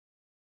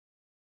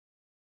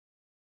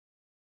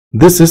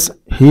This is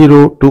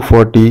Hero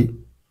 240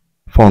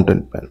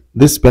 fountain pen.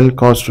 This pen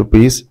costs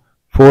rupees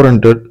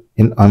 400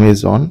 in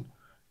Amazon,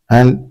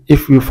 and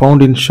if you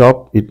found in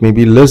shop it may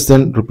be less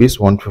than rupees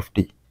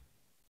 150.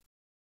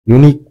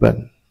 Unique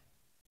pen,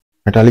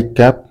 metallic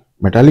cap,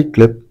 metallic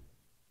clip.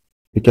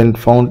 You can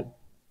found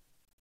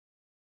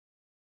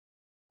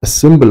a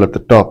symbol at the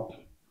top,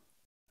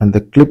 and the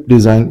clip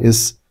design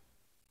is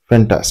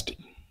fantastic.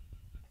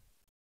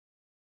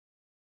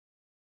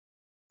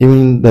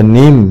 Even the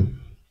name,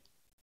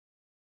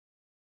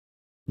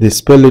 they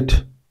spell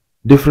it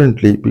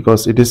differently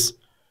because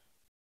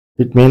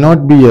it may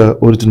not be a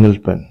original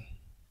pen,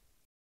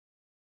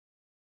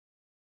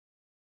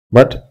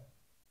 but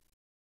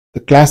the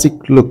classic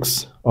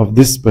looks of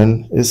this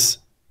pen is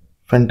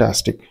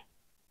fantastic.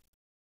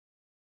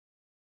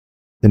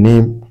 The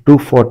name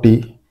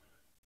 240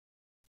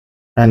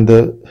 and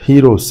the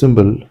hero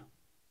symbol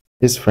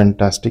is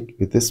fantastic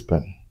with this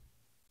pen.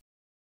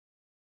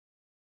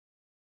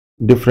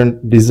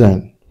 Different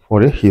design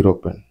for a hero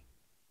pen.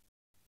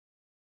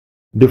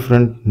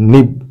 Different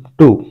nib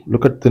too.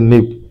 Look at the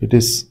nib. It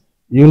is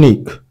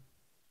unique.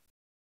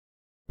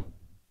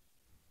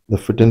 The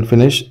fit and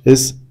finish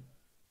is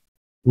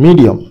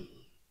medium.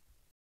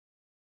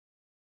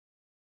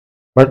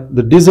 But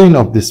the design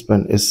of this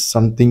pen is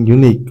something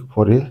unique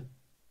for a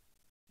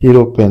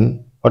hero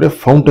pen or a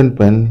fountain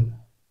pen.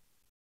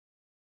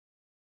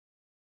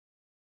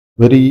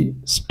 Very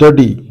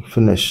sturdy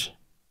finish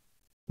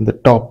in the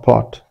top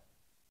part,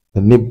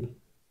 the nib,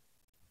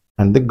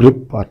 and the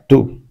grip part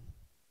too.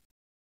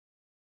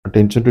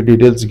 Attention to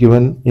details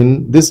given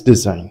in this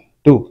design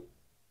too.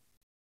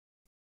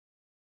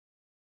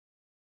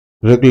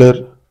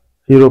 Regular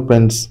hero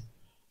pen's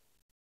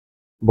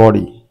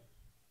body,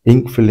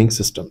 ink filling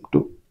system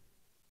too.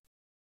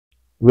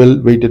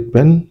 Well weighted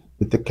pen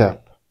with a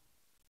cap.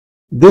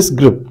 This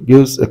grip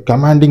gives a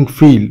commanding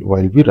feel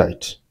while we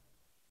write.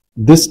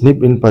 This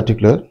nib in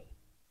particular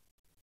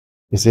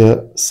is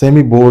a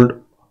semi-bold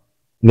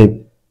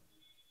nib,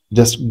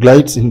 just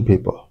glides in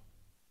paper.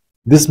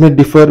 This may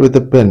differ with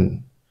a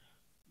pen.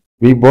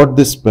 We bought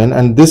this pen,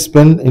 and this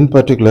pen in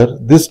particular,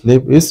 this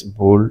nib is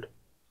bold.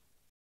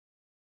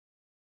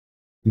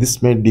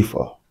 This may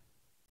differ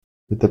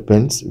with the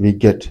pens we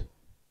get.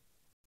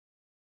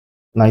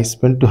 Nice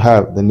pen to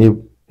have. The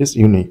nib is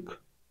unique.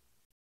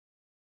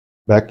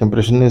 Back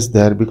compression is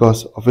there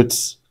because of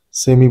its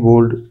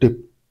semi-bold tip.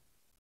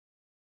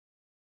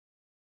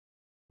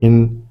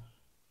 In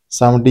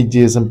 70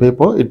 GSM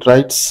paper, it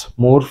writes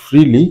more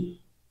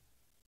freely,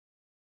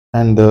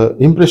 and the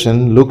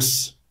impression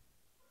looks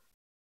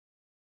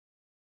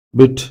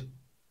bit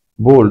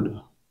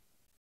bold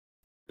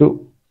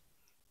too.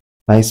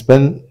 Nice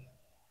pen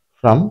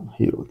from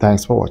Hero.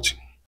 Thanks for watching.